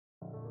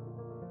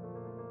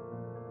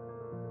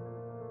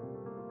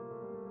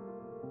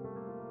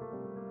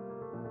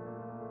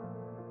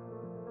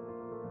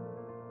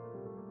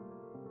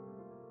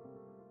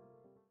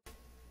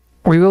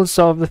We will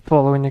solve the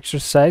following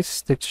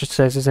exercise. The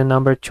exercise is a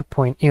number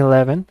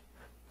 2.11.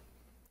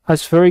 A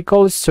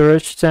spherical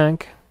storage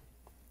tank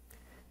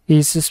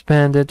is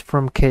suspended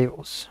from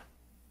cables.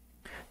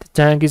 The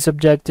tank is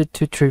subjected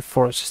to three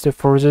forces. The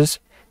forces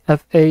Fa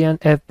and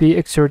Fb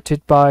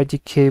exerted by the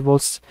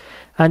cables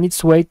and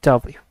its weight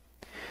W.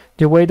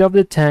 The weight of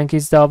the tank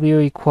is W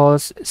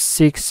equals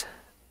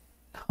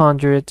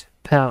 600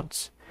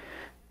 pounds.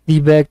 The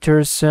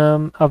vector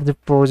sum of the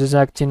forces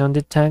acting on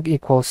the tank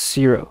equals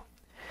 0.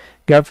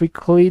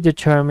 Graphically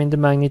determine the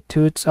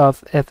magnitudes of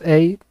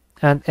Fa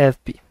and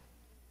Fb.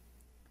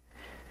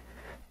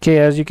 Okay,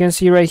 as you can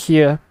see right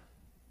here,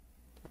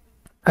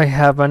 I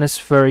have a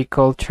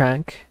spherical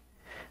tank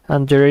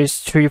and there is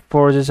three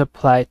forces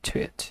applied to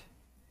it.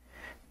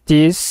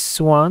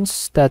 These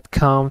ones that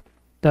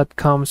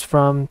comes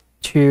from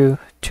two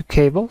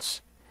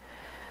cables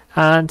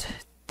and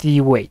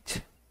the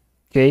weight.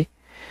 Okay,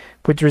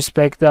 with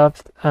respect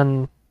of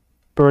an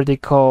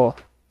vertical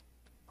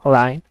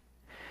line,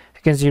 I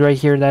can see right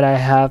here that I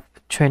have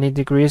 20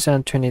 degrees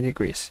and 20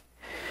 degrees.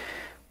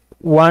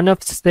 One of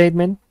the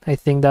statement, I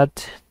think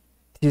that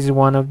this is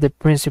one of the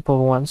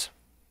principal ones,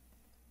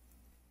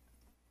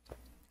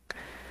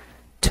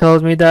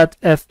 tells me that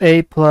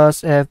Fa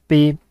plus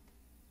Fb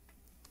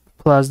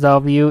plus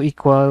W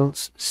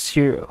equals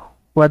 0.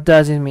 What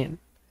does it mean?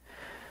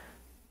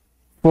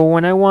 Well,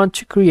 when I want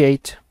to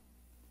create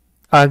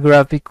a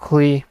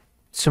graphically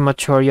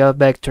symmetrical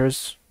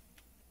vectors,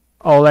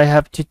 all I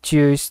have to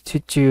do is to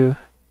do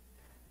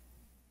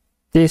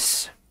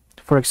this.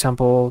 For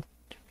example,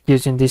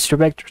 using these two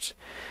vectors,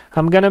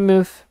 I'm gonna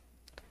move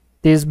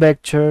these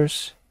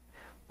vectors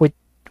with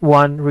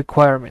one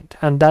requirement,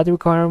 and that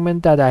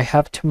requirement that I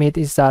have to meet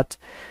is that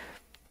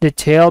the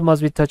tail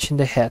must be touching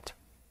the head.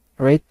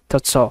 Right,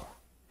 that's all.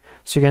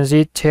 So you can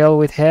see tail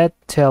with head,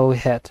 tail with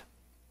head.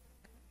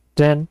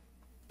 Then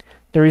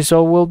the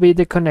result will be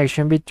the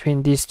connection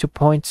between these 2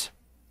 points.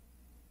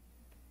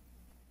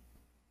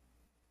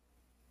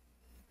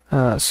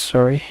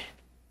 Sorry.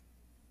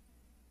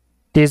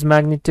 This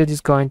magnitude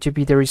is going to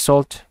be the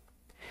result,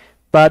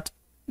 but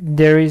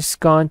there is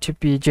going to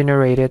be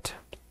generated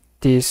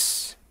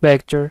this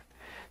vector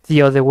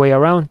the other way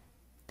around.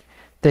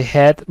 The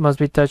head must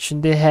be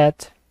touching the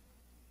head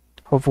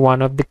of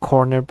one of the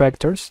corner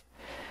vectors,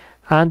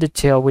 and the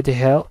tail with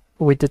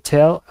the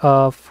tail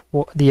of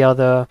the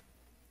other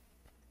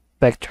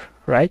vector,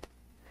 right?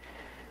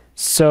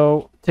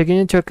 So taking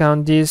into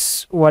account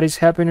this, what is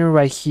happening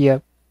right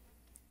here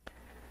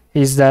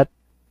is that,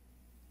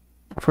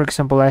 for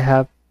example, I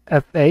have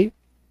Fa,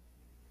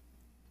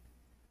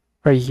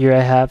 right here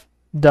I have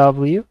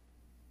W,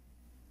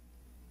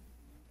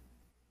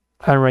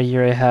 and right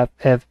here I have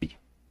Fb,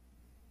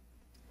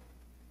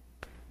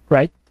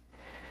 right?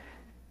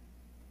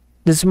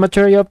 The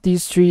symmetry of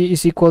these three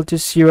is equal to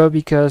 0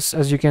 because,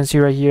 as you can see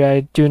right here,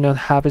 I do not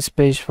have a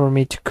space for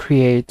me to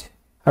create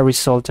a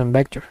resultant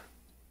vector.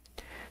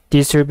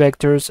 These three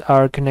vectors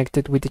are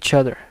connected with each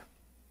other.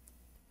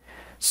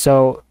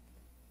 So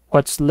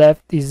what's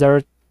left is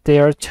that they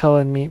are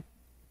telling me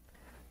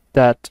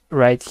that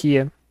right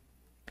here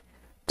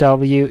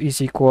W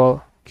is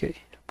equal, okay,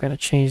 I'm gonna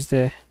change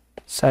the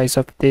size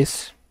of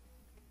this.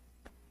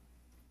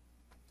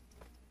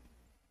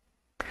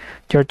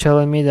 You're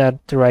telling me that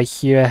right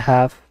here I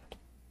have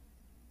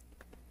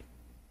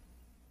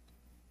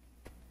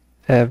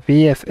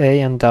V, Fa,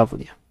 and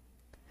W.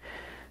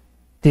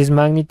 This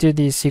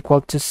magnitude is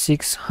equal to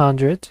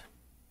 600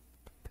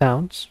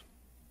 pounds.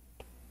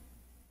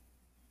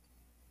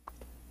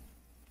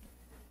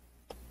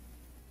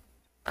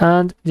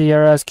 And they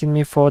are asking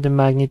me for the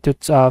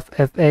magnitudes of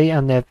Fa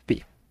and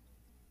Fb,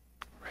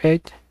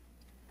 right?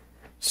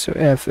 So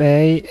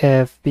Fa,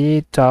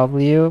 Fb,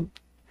 W.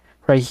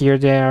 Right here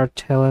they are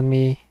telling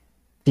me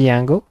the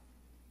angle.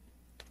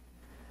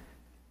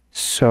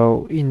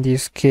 So in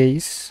this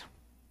case,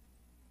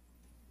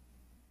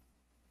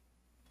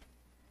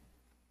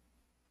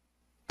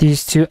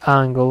 these two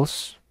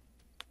angles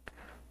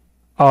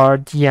are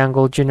the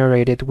angle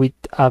generated with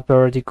a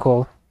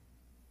vertical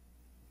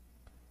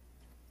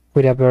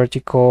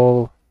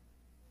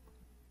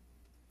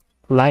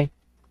line.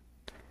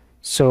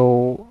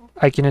 So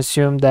I can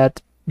assume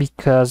that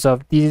because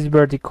of this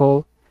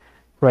vertical,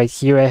 right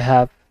here I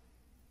have,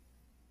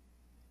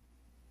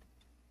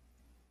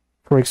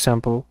 for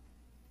example,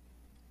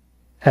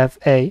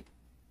 Fa,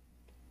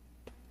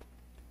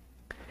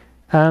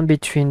 and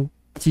between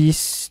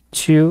these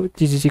two,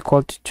 this is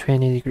equal to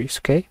 20 degrees,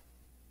 okay?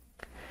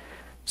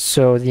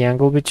 So the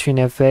angle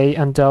between Fa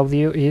and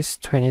W is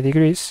 20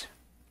 degrees.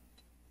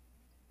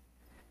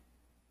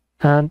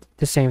 And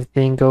the same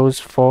thing goes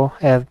for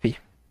Fb.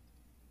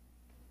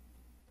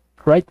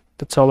 Right,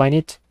 that's all I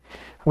need.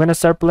 I'm going to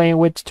start playing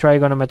with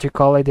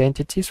trigonometrical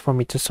identities for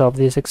me to solve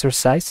this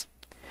exercise.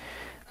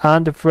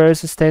 And the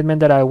first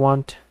statement that I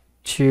want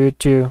to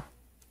do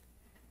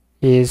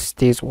is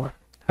this one.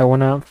 I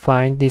want to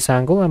find this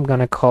angle. I'm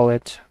going to call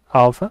it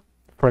alpha,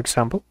 for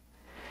example.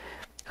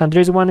 And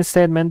there's one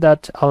statement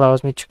that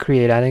allows me to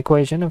create an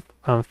equation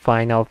and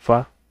find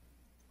alpha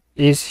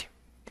easy.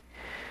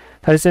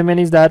 That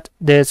means that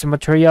the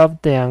symmetry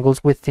of the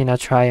angles within a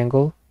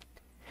triangle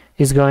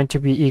is going to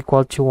be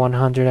equal to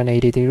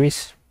 180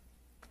 degrees.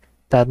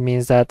 That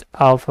means that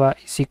alpha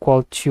is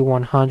equal to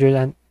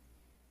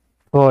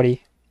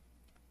 140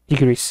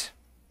 degrees.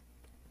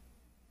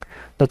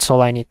 That's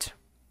all I need.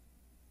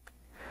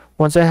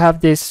 Once I have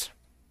this,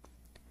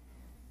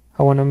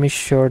 I want to make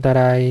sure that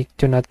I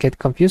do not get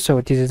confused. So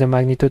this is the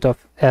magnitude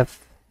of FA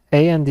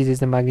and this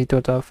is the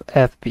magnitude of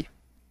FB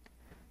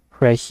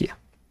right here.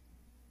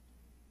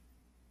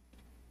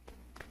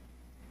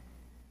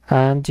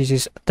 And this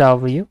is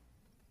W,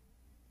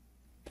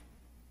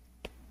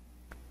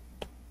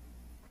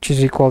 which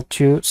is equal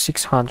to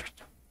 600.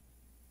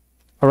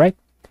 Alright,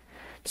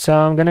 so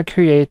I'm gonna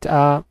create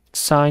a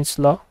sines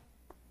law.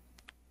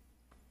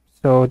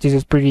 So this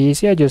is pretty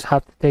easy. I just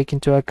have to take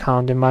into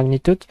account the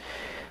magnitude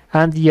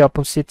and the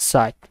opposite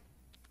side.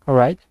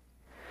 Alright,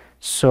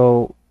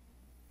 so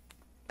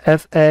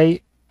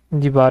FA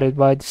divided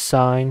by the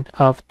sine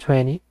of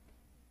 20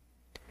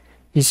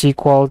 is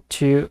equal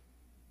to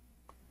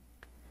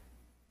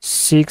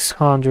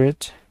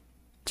 600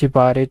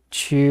 divided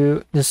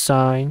to the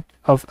sine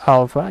of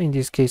alpha. In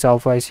this case,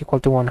 alpha is equal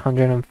to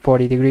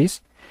 140 degrees.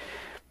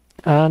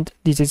 And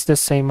this is the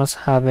same as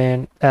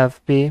having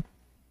FB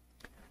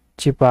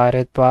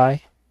divided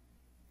by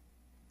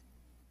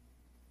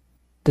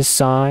the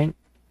sine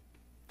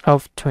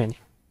of 20.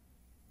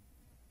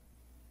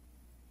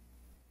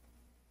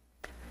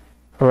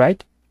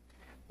 Alright,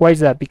 why is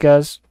that?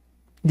 Because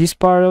this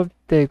part of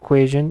the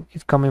equation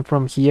is coming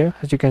from here.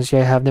 As you can see,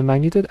 I have the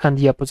magnitude and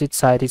the opposite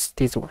side is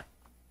this one.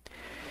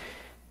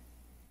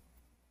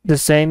 The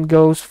same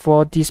goes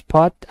for this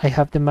part. I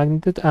have the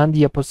magnitude and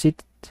the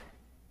opposite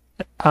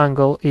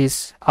angle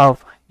is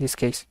alpha in this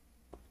case.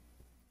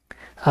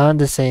 And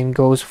the same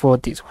goes for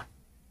this one,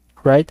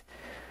 right?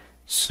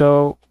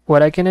 So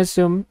what I can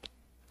assume,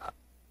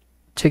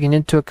 taking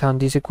into account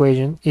this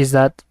equation, is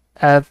that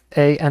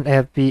FA and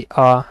FB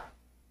are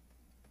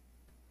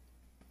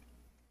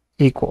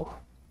equal.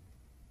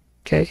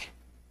 Okay,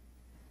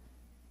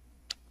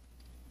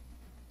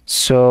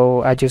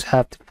 so I just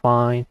have to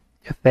find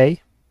FA.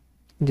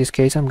 In this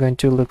case, I'm going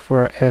to look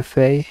for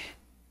FA,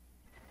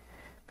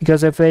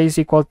 because FA is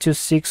equal to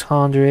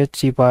 600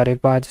 divided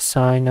by the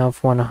sine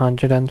of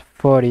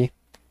 140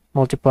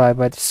 multiplied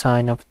by the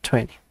sine of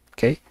 20.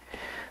 Okay,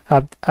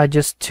 I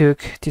just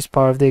took this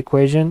part of the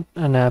equation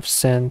and I've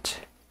sent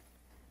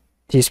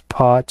this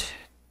part,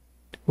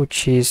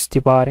 which is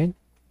dividing,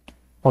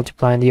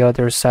 multiplying the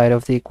other side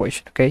of the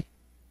equation. Okay,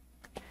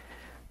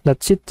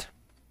 that's it.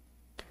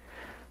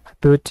 I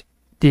put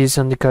this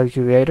on the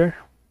calculator,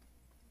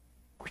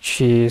 which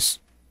is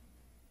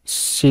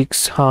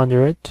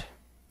 600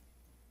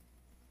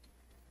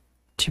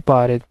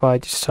 divided by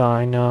the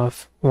sine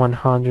of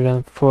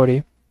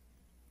 140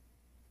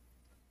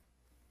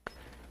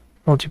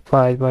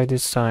 multiplied by the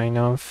sine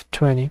of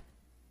 20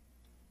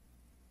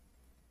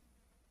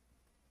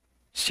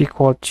 is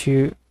equal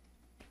to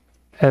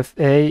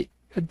FA,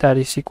 that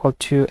is equal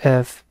to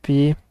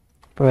FB,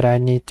 but I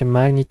need the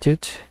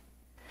magnitude,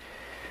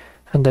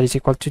 and that is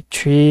equal to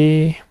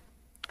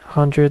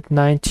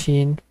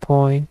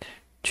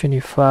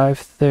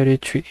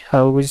 319.2533. I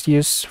always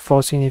use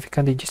 4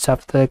 significant digits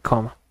after the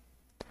comma.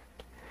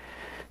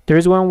 There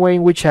is one way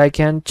in which I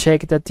can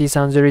check that this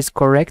answer is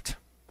correct,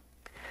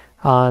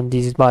 and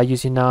this is by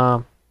using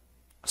a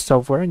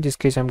software. In this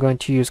case, I'm going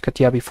to use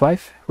CATIA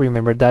V5.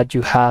 Remember that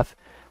you have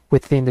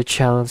within the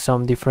channel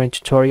some different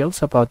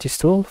tutorials about this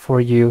tool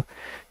for you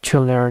to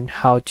learn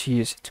how to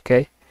use it.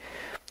 Okay,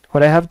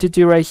 what I have to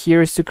do right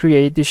here is to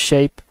create the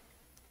shape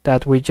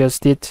that we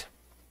just did.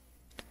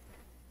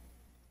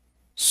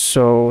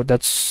 So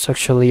that's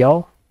actually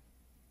all.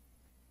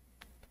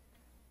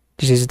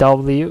 This is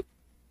W,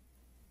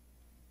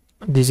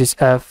 this is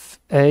FA,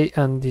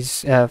 and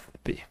this is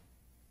FB.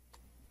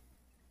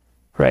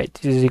 Right,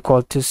 this is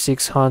equal to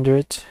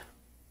 600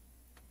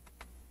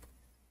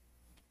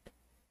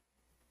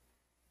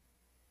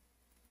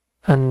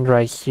 and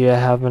right here I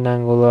have an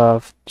angle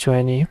of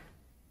 20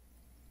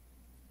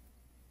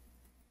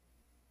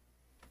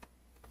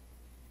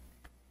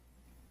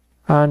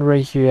 and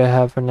right here I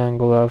have an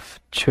angle of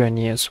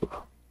 20 as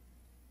well.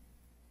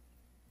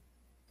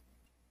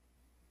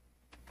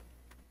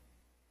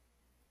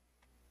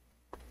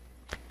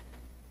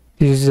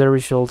 This is the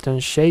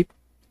resultant shape,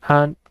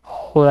 and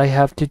all I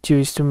have to do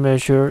is to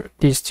measure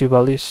these two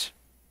values.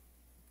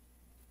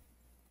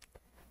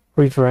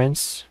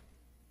 Reference,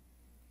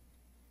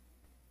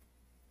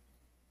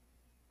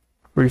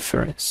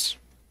 reference.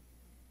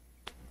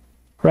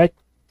 Right?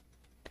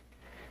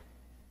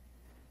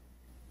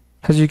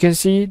 As you can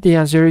see, the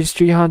answer is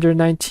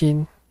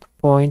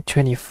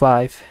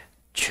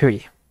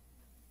 319.253.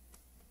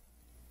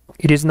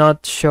 It is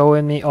not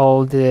showing me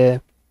all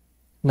the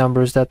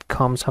numbers that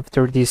comes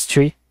after these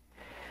 3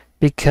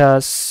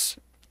 because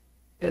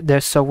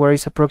the software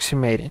is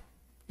approximating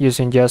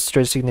using just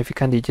 3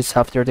 significant digits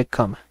after the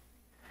comma.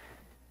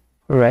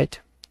 Alright,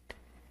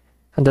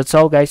 and that's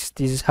all guys.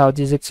 This is how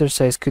this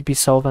exercise could be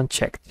solved and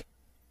checked.